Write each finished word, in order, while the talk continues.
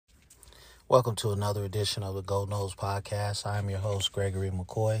Welcome to another edition of the Noles podcast. I am your host, Gregory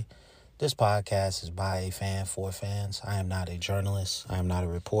McCoy. This podcast is by a fan for fans. I am not a journalist. I am not a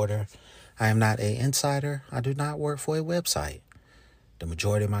reporter. I am not an insider. I do not work for a website. The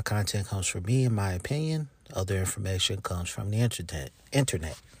majority of my content comes from me and my opinion. Other information comes from the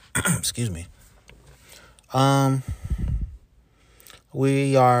internet. Excuse me.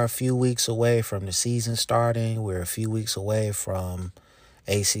 We are a few weeks away from the season starting. We're a few weeks away from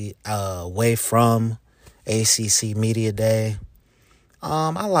ACC Media Day.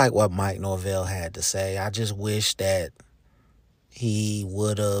 I like what Mike Norvell had to say. I just wish that he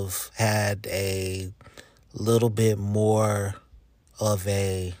would have had a little bit more of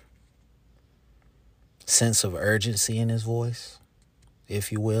a sense of urgency in his voice,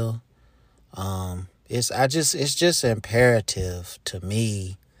 if you will. It's just imperative to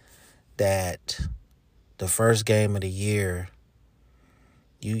me that the first game of the year,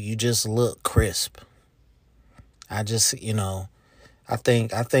 you just look crisp. I think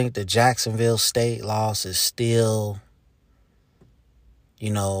the Jacksonville State loss is still,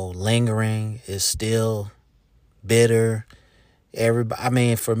 lingering, is still bitter.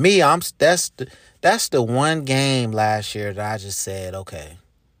 For me, that's the one game last year that I just said, okay,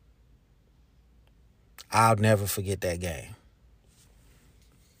 I'll never forget that game.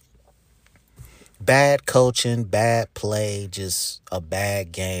 Bad coaching, bad play, just a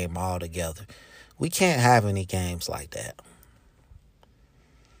bad game altogether. We can't have any games like that.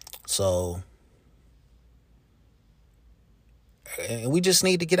 So, we just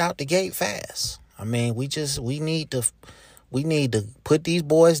need to get out the gate fast. We need to put these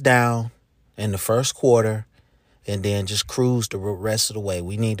boys down in the first quarter and then just cruise the rest of the way.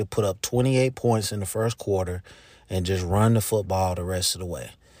 We need to put up 28 points in the first quarter and just run the football the rest of the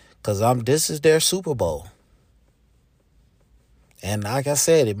way. Because this is their Super Bowl. And like I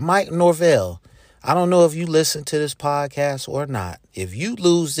said, Mike Norvell, I don't know if you listen to this podcast or not. If you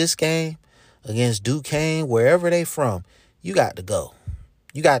lose this game against Duquesne, wherever they from, you got to go.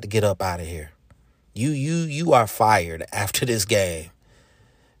 You got to get up out of here. You are fired after this game.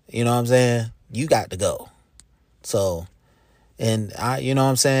 You know what I'm saying? You got to go. So, and I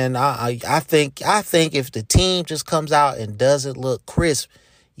think if the team just comes out and doesn't look crisp,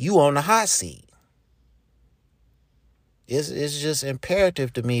 you on the hot seat. It's just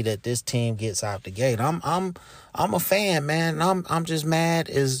imperative to me that this team gets out the gate. I'm a fan, man. I'm just mad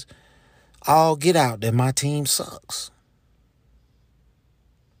as all get out that my team sucks.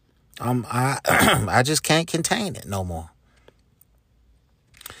 I just can't contain it no more.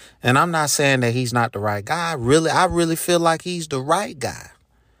 And I'm not saying that he's not the right guy. I really feel like he's the right guy.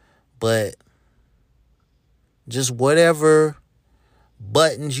 But just whatever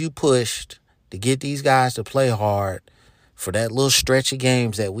buttons you pushed to get these guys to play hard for that little stretch of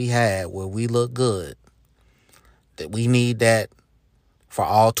games that we had where we look good, that we need that for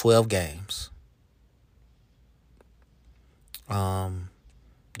all 12 games.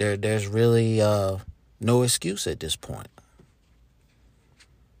 There's really no excuse at this point.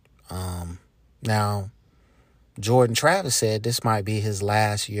 Now, Jordan Travis said this might be his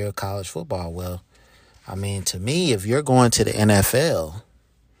last year of college football. Well, to me, if you're going to the NFL,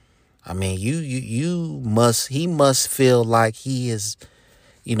 he must feel like he is,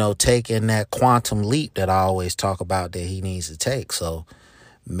 taking that quantum leap that I always talk about that he needs to take. So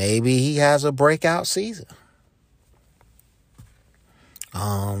maybe he has a breakout season.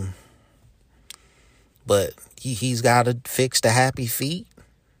 But he's got to fix the happy feet.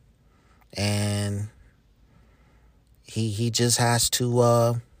 And he just has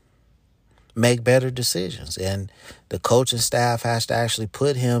to make better decisions. And the coaching staff has to actually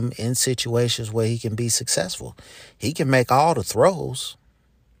put him in situations where he can be successful. He can make all the throws.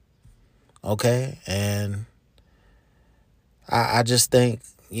 Okay? And I just think,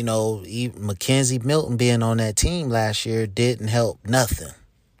 even Mackenzie Milton being on that team last year didn't help nothing.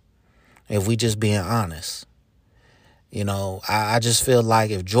 If we just being honest. I just feel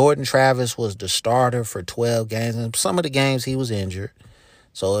like if Jordan Travis was the starter for 12 games, and some of the games he was injured,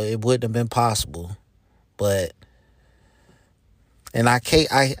 so it wouldn't have been possible. But, and I hate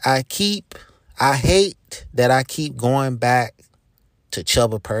that I keep going back to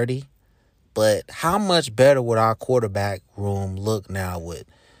Chubba Purdy, but how much better would our quarterback room look now with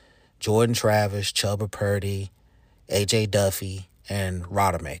Jordan Travis, Chubba Purdy, A.J. Duffy, and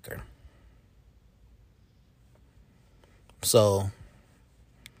Rodemaker? So,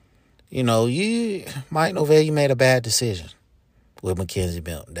 Mike Norvell, you made a bad decision with Mackenzie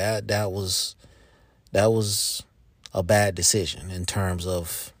Milton. That was a bad decision in terms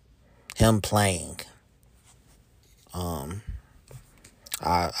of him playing.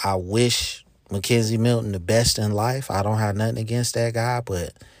 I wish Mackenzie Milton the best in life. I don't have nothing against that guy,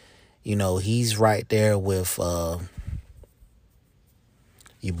 but he's right there with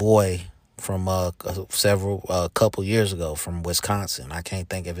your boy from couple years ago from Wisconsin. I can't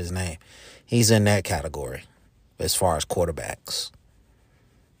think of his name. He's in that category as far as quarterbacks.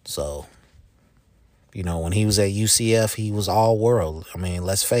 So, when he was at UCF, he was all world. I mean,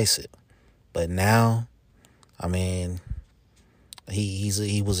 let's face it. But now, I mean,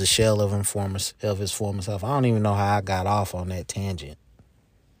 he was a shell of his former self. I don't even know how I got off on that tangent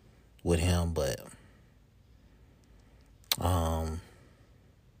with him, but I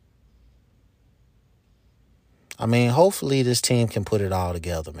mean, hopefully this team can put it all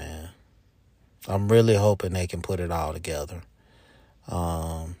together, man. I'm really hoping they can put it all together.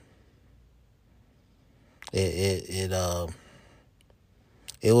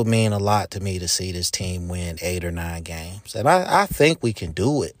 It would mean a lot to me to see this team win 8 or 9 games. And I think we can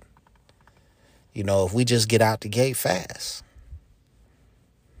do it. If we just get out the gate fast.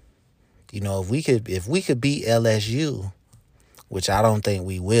 If we could beat LSU, which I don't think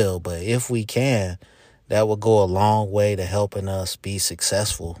we will, but if we can, that would go a long way to helping us be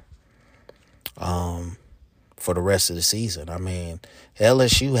successful for the rest of the season. I mean,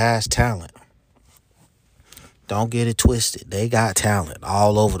 LSU has talent. Don't get it twisted. They got talent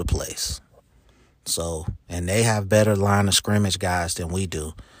all over the place. So, and they have better line of scrimmage guys than we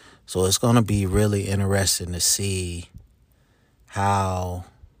do. So it's going to be really interesting to see how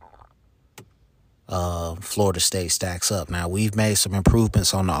Florida State stacks up. Now, we've made some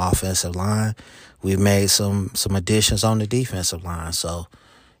improvements on the offensive line. We've made some additions on the defensive line. So,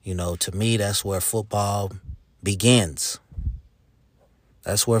 to me, that's where football begins.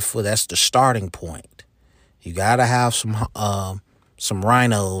 That's the starting point. You got to have some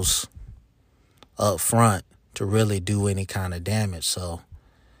rhinos up front to really do any kind of damage. So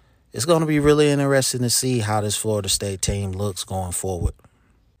it's going to be really interesting to see how this Florida State team looks going forward.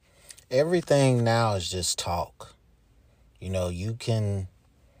 Everything now is just talk. You can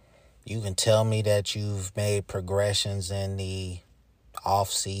tell me that you've made progressions in the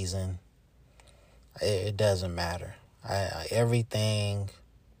off season. It doesn't matter. Everything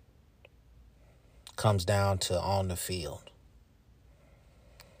comes down to on the field.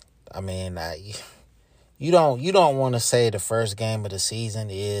 I mean, you don't want to say the first game of the season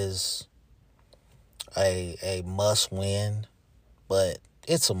is a must win, but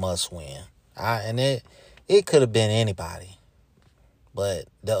it's a must win. And it could have been anybody, but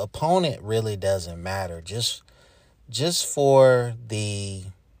the opponent really doesn't matter. Just for the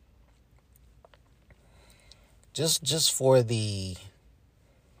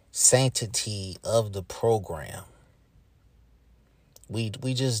sanctity of the program. We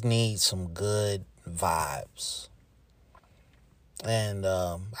just need some good vibes. And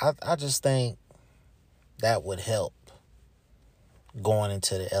I just think that would help going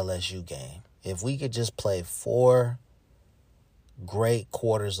into the LSU game. If we could just play 4 great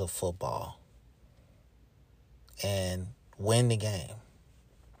quarters of football and win the game.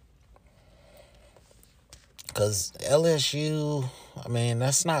 Because LSU, I mean,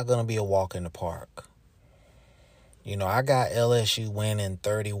 that's not going to be a walk in the park. I got LSU winning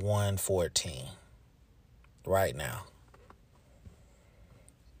 31-14 right now.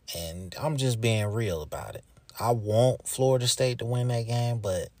 And I'm just being real about it. I want Florida State to win that game,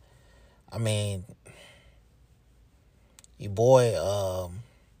 but, I mean, your boy,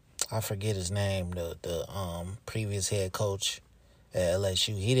 I forget his name, the previous head coach at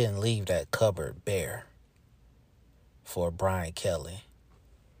LSU, he didn't leave that cupboard bare for Brian Kelly.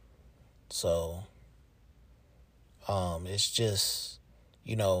 So, it's just,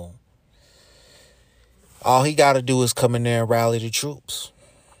 all he got to do is come in there and rally the troops.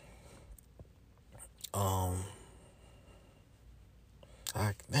 I'm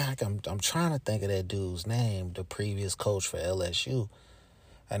trying to think of that dude's name, the previous coach for LSU.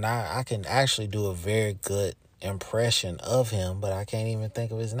 And I can actually do a very good impression of him, but I can't even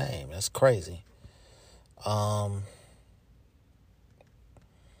think of his name. That's crazy.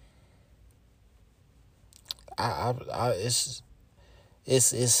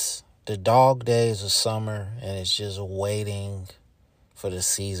 It's the dog days of summer, and it's just waiting for the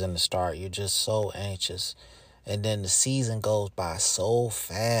season to start. You're just so anxious, and then the season goes by so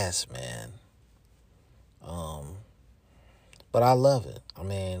fast, man. But I love it. I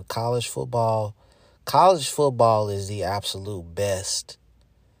mean, college football is the absolute best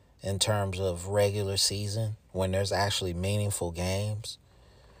in terms of regular season when there's actually meaningful games.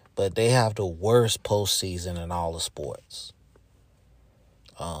 But they have the worst postseason in all the sports.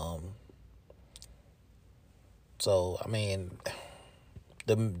 So, I mean,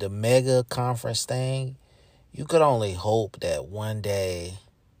 the mega conference thing, you could only hope that one day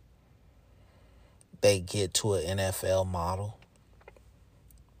they get to an NFL model.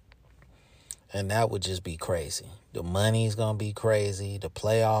 And that would just be crazy. The money's going to be crazy. The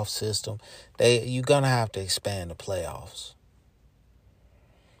playoff system. You're going to have to expand the playoffs.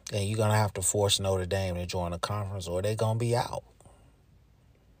 And you're going to have to force Notre Dame to join the conference or they're going to be out.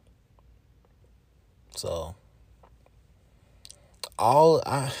 So,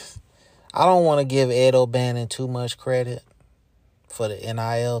 I don't want to give Ed O'Bannon too much credit for the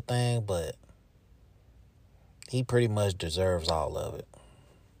NIL thing, but he pretty much deserves all of it.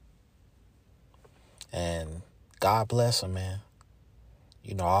 And God bless him, man.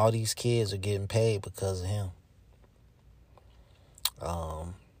 You know, all these kids are getting paid because of him.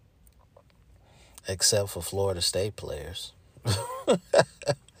 Except for Florida State players.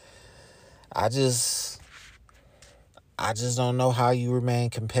 I just don't know how you remain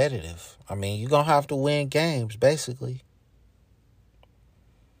competitive. I mean, you're going to have to win games, basically.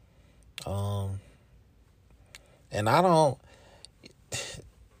 And I don't...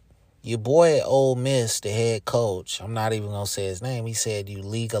 Your boy at Ole Miss, the head coach, I'm not even going to say his name, he said you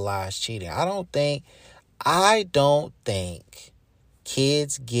legalize cheating. I don't think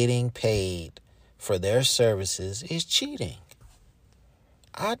kids getting paid for their services is cheating.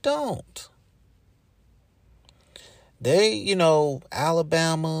 I don't. They,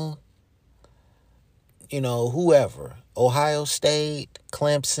 Alabama, whoever, Ohio State,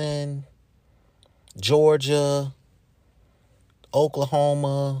 Clemson, Georgia,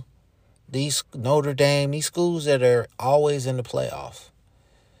 Oklahoma, these Notre Dame, these schools that are always in the playoff.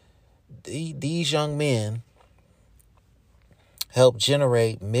 These young men help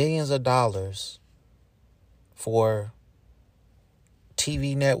generate millions of dollars for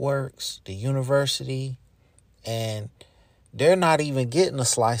TV networks, the university, and they're not even getting a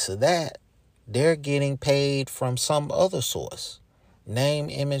slice of that. They're getting paid from some other source. Name,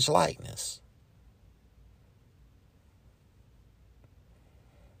 image, likeness.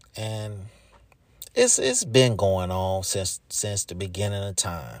 And it's been going on since the beginning of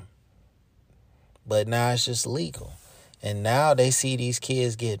time. But now it's just legal. And now they see these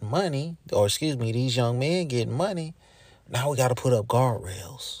kids getting money, these young men getting money. Now we got to put up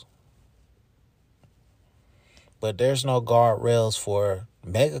guardrails. But there's no guardrails for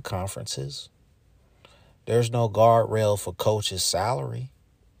mega conferences. There's no guardrail for coaches' salary.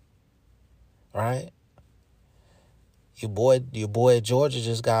 Right? Your boy at Georgia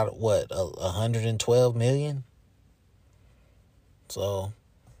just got what, $112 million? So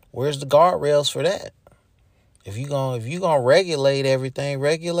where's the guardrails for that? If you gonna regulate everything,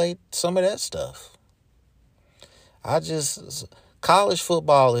 regulate some of that stuff. College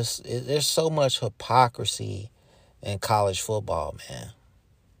football there's so much hypocrisy in college football, man.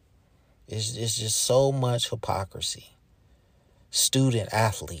 It's just so much hypocrisy. Student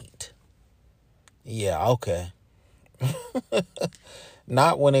athlete. Yeah, okay.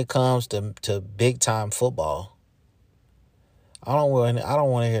 Not when it comes to big time football. I don't want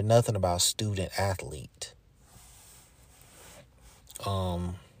to hear nothing about student athlete.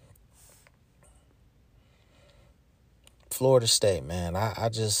 Florida State, man. I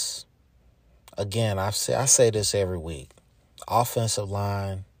say this every week. Offensive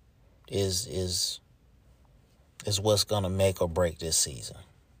line is what's gonna make or break this season.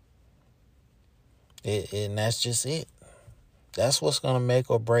 And that's just it. That's what's going to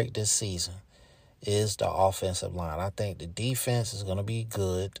make or break this season is the offensive line. I think the defense is going to be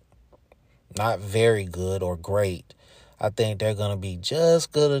good, not very good or great. I think they're going to be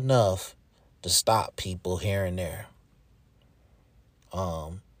just good enough to stop people here and there.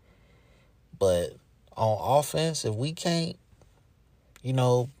 But on offense, if we can't,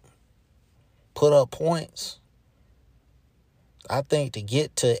 put up points, I think to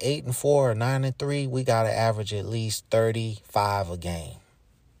get to 8-4 or 9-3, we got to average at least 35 a game.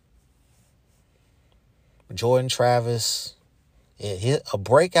 Jordan Travis, a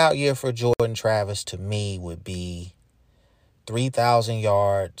breakout year for Jordan Travis to me would be 3,000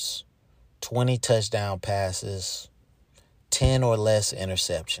 yards, 20 touchdown passes, 10 or less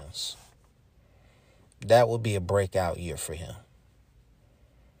interceptions. That would be a breakout year for him.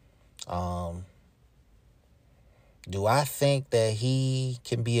 Do I think that he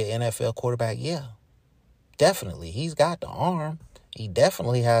can be an NFL quarterback? Yeah, definitely. He's got the arm. He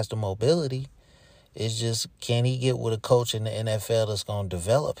definitely has the mobility. It's just, can he get with a coach in the NFL that's going to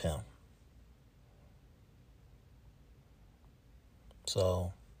develop him?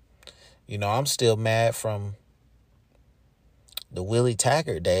 So, I'm still mad from the Willie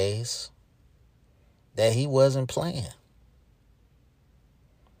Taggart days that he wasn't playing.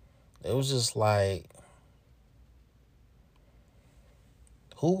 It was just like,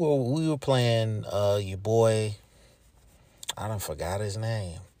 we were playing? Your boy, I done forgot his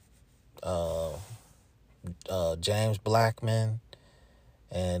name. Uh, James Blackman,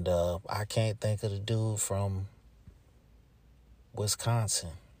 and I can't think of the dude from Wisconsin.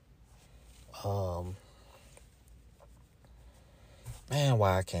 Um, Man,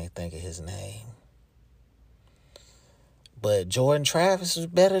 why I can't think of his name? But Jordan Travis is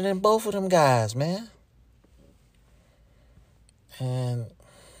better than both of them guys, man. And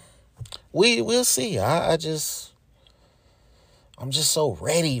we'll see. I'm just so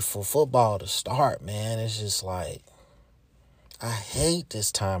ready for football to start, man. It's just like, I hate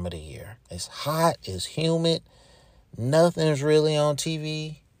this time of the year. It's hot, it's humid, nothing's really on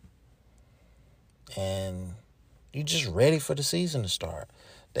TV, and you just ready for the season to start.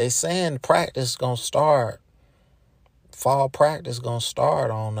 They saying practice gonna start. Fall practice gonna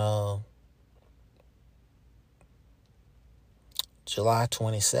start on July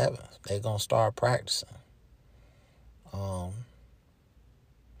 27th. They gonna start practicing.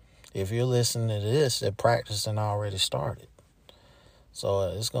 If you're listening to this, the practicing already started. So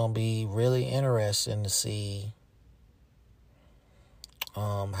it's gonna be really interesting to see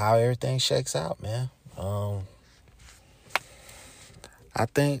how everything shakes out, man. I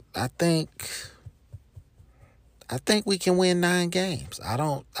think we can win 9 games. I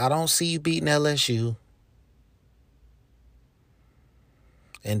don't see you beating LSU.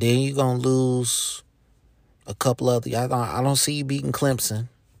 And then you're going to lose a couple of the... I don't see you beating Clemson.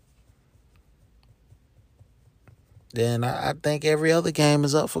 Then I think every other game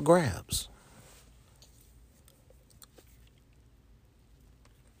is up for grabs.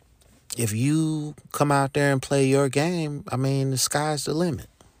 If you come out there and play your game, I mean, the sky's the limit.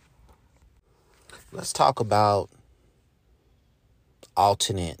 Let's talk about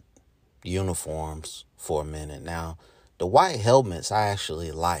alternate uniforms for a minute. Now, the white helmets I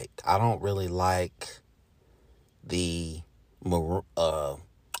actually like. I don't really like the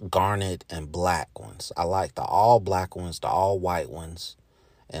garnet and black ones. I like the all black ones, the all white ones,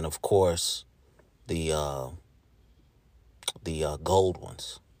 and of course the gold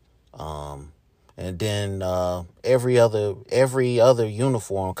ones. And then every other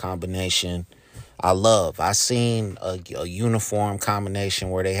uniform combination I love. I seen a uniform combination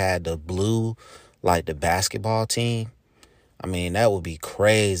where they had the blue, like the basketball team. I mean, that would be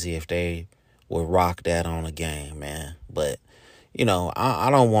crazy if they would rock that on a game, man. But, I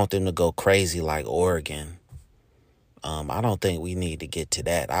don't want them to go crazy like Oregon. I don't think we need to get to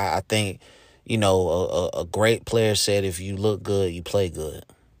that. I think, a great player said, if you look good, you play good.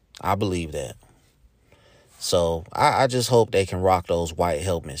 I believe that. So I just hope they can rock those white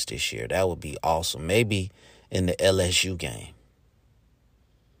helmets this year. That would be awesome. Maybe in the LSU game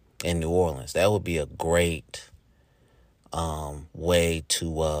in New Orleans. That would be a great way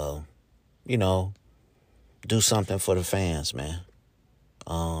to, do something for the fans, man.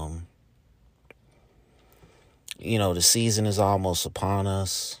 The season is almost upon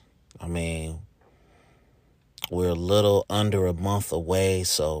us. I mean, we're a little under a month away.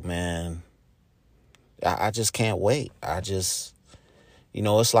 So, man, I just can't wait. It's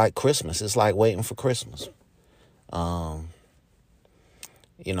like Christmas. It's like waiting for Christmas. The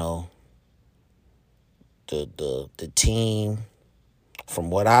team, from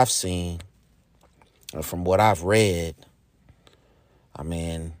what I've seen and from what I've read, I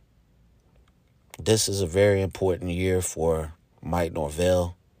mean, this is a very important year for Mike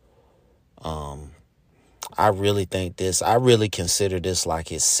Norvell. I really consider this like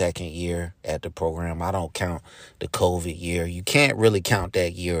his second year at the program. I don't count the COVID year. You can't really count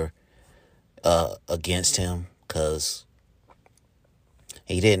that year against him because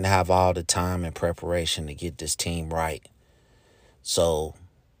he didn't have all the time and preparation to get this team right. So,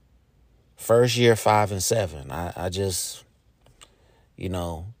 first year 5-7. I just,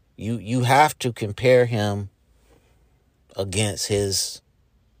 you have to compare him against his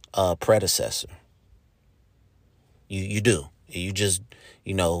predecessor. You do. You just,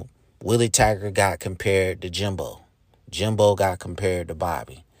 Willie Taggart got compared to Jimbo. Jimbo got compared to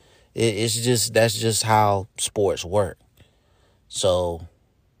Bobby. That's just how sports work. So,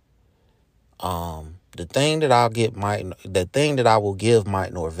 the thing that I will give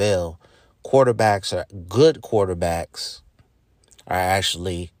Mike Norvell, good quarterbacks are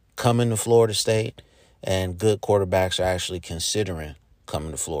actually coming to Florida State, and good quarterbacks are actually considering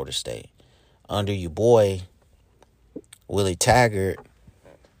coming to Florida State. Under your boy, Willie Taggart,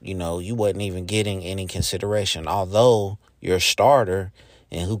 you wasn't even getting any consideration, although your starter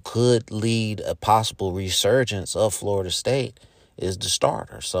and who could lead a possible resurgence of Florida State is the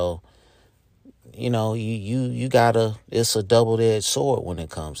starter. So, you gotta, it's a double-edged sword when it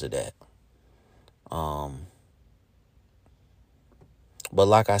comes to that. But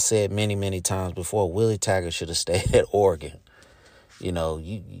like I said many, many times before, Willie Taggart should have stayed at Oregon. You know,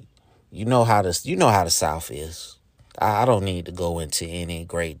 you know how the South is. I don't need to go into any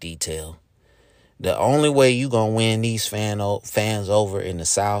great detail. The only way you gonna win these fans over in the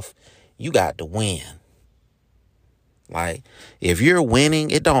South, you got to win. Like, if you're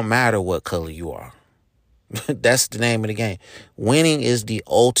winning, it don't matter what color you are. That's the name of the game. Winning is the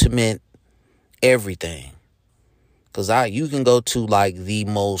ultimate everything. Because you can go to like the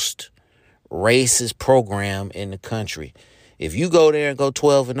most racist program in the country. If you go there and go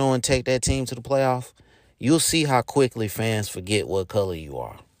 12-0 and take that team to the playoff, you'll see how quickly fans forget what color you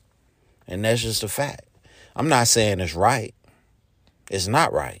are. And that's just a fact. I'm not saying it's right. It's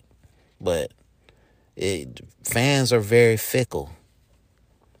not right. But fans are very fickle.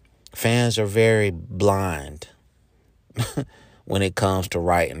 Fans are very blind when it comes to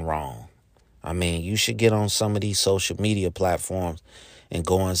right and wrong. I mean, you should get on some of these social media platforms and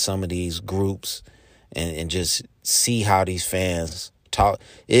go in some of these groups and just see how these fans talk.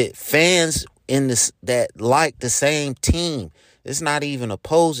 Fans in this that like the same team. It's not even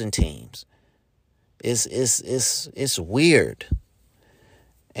opposing teams. It's weird.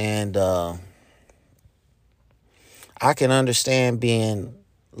 And I can understand being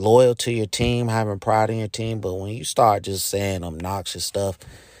loyal to your team, having pride in your team, but when you start just saying obnoxious stuff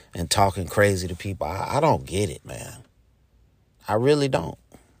and talking crazy to people, I don't get it, man. I really don't.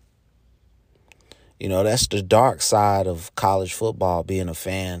 That's the dark side of college football, being a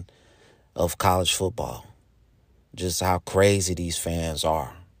fan of college football. Just how crazy these fans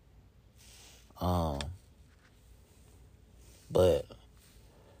are. But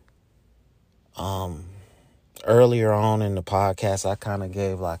earlier on in the podcast, I kind of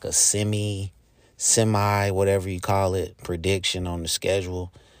gave like a semi, whatever you call it, prediction on the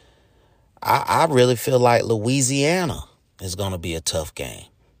schedule. I really feel like Louisiana is going to be a tough game.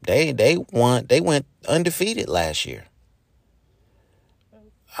 They went undefeated last year.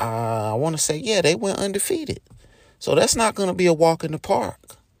 I want to say, yeah, they went undefeated. So that's not going to be a walk in the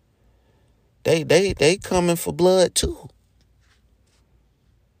park. They coming for blood too.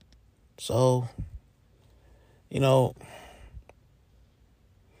 So,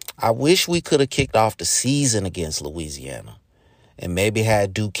 I wish we could have kicked off the season against Louisiana and maybe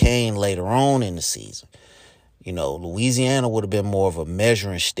had Duquesne later on in the season. Louisiana would have been more of a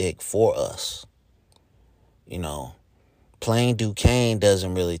measuring stick for us. Playing Duquesne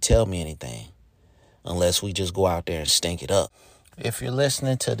doesn't really tell me anything unless we just go out there and stink it up. If you're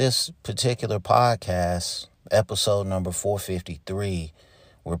listening to this particular podcast, episode number 453,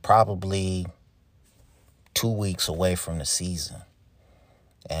 we're probably 2 weeks away from the season.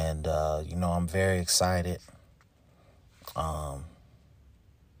 And, I'm very excited. I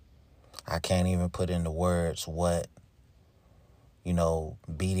can't even put into words what,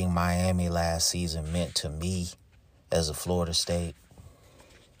 beating Miami last season meant to me as a Florida State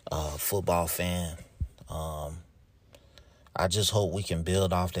football fan. I just hope we can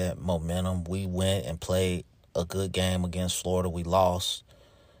build off that momentum. We went and played a good game against Florida. We lost.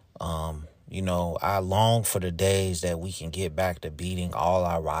 I long for the days that we can get back to beating all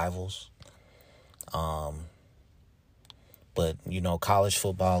our rivals. But, college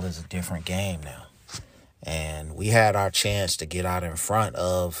football is a different game now. And we had our chance to get out in front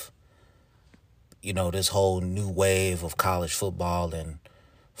of, this whole new wave of college football, and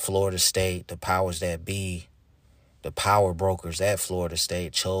Florida State, the powers that be, the power brokers at Florida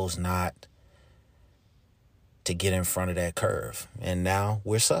State chose not to get in front of that curve. And now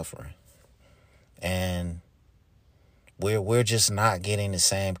we're suffering. And we're just not getting the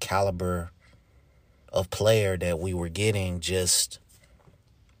same caliber of player that we were getting just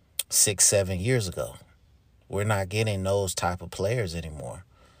 6-7 years ago. We're not getting those type of players anymore.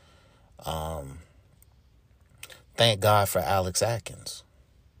 Thank God for Alex Atkins.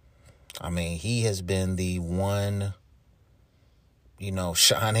 I mean, he has been the one,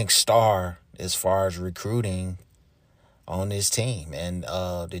 shining star as far as recruiting on this team. And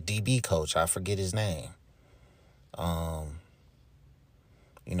the DB coach, I forget his name.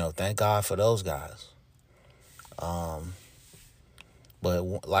 Thank God for those guys.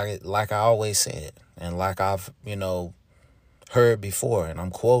 But like I always said, and like I've, heard before, and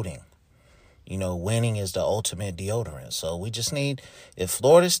I'm quoting, winning is the ultimate deodorant. So we just need, if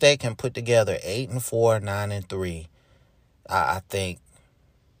Florida State can put together 8-4, 9-3, I think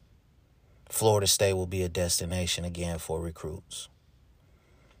Florida State will be a destination again for recruits.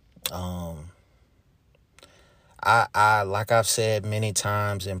 I like I've said many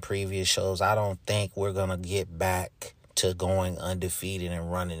times in previous shows, I don't think we're gonna get back to going undefeated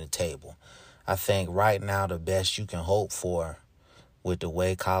and running the table. I think right now the best you can hope for with the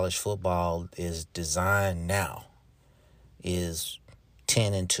way college football is designed now is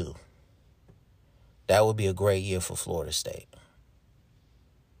 10-2. That would be a great year for Florida State.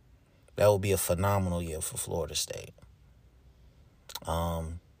 That would be a phenomenal year for Florida State.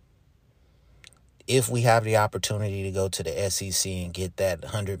 If we have the opportunity to go to the SEC and get that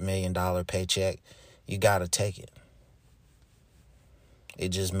 $100 million paycheck, you got to take it. It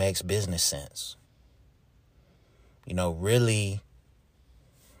just makes business sense. Really,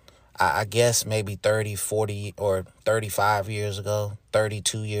 I guess maybe 30, 40, or 35 years ago,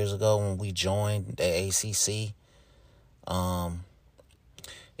 32 years ago when we joined the ACC,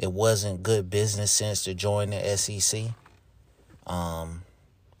 it wasn't good business sense to join the SEC.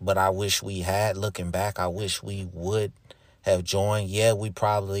 But I wish we had. Looking back, I wish we would have joined. Yeah, we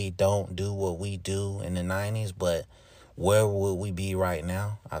probably don't do what we do in the 90s, but where would we be right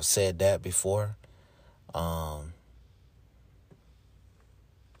now? I've said that before. But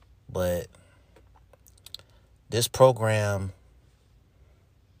this program,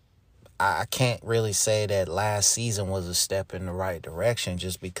 I can't really say that last season was a step in the right direction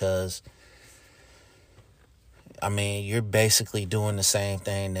just because, you're basically doing the same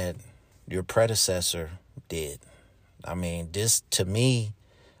thing that your predecessor did. This, to me,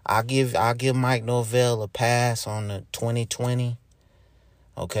 I'll give Mike Norvell a pass on the 2020.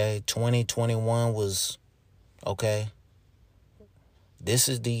 Okay, 2021 was okay. This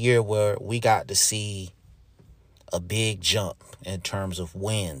is the year where we got to see a big jump in terms of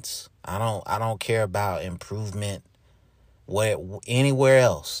wins. I don't care about improvement anywhere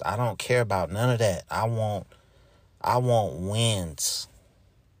else. I don't care about none of that. I want wins.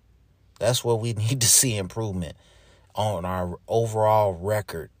 That's where we need to see improvement on our overall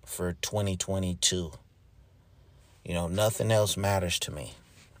record for 2022. Nothing else matters to me.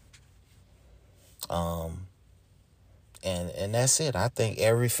 And that's it. I think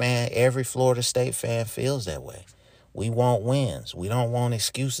every Florida State fan feels that way. We want wins. We don't want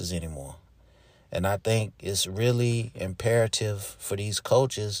excuses anymore. And I think it's really imperative for these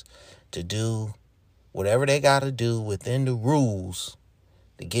coaches to do whatever they got to do within the rules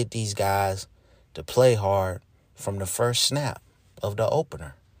to get these guys to play hard from the first snap of the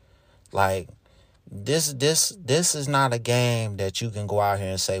opener. Like, this is not a game that you can go out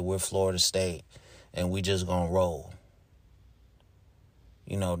here and say we're Florida State and we just gonna roll.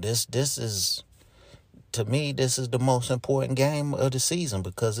 This is, to me, this is the most important game of the season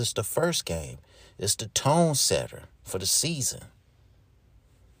because it's the first game. It's the tone setter for the season.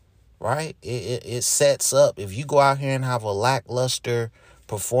 Right? It sets up. If you go out here and have a lackluster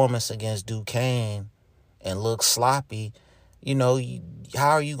performance against Duquesne and look sloppy, how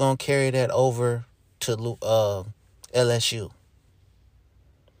are you going to carry that over to LSU?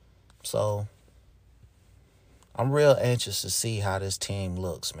 So I'm real anxious to see how this team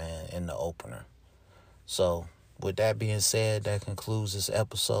looks, man, in the opener. So with that being said, that concludes this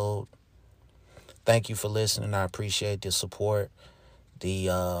episode. Thank you for listening. I appreciate the support.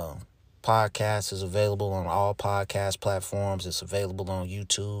 The podcast is available on all podcast platforms. It's available on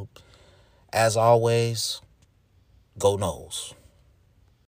YouTube. As always, go Noles.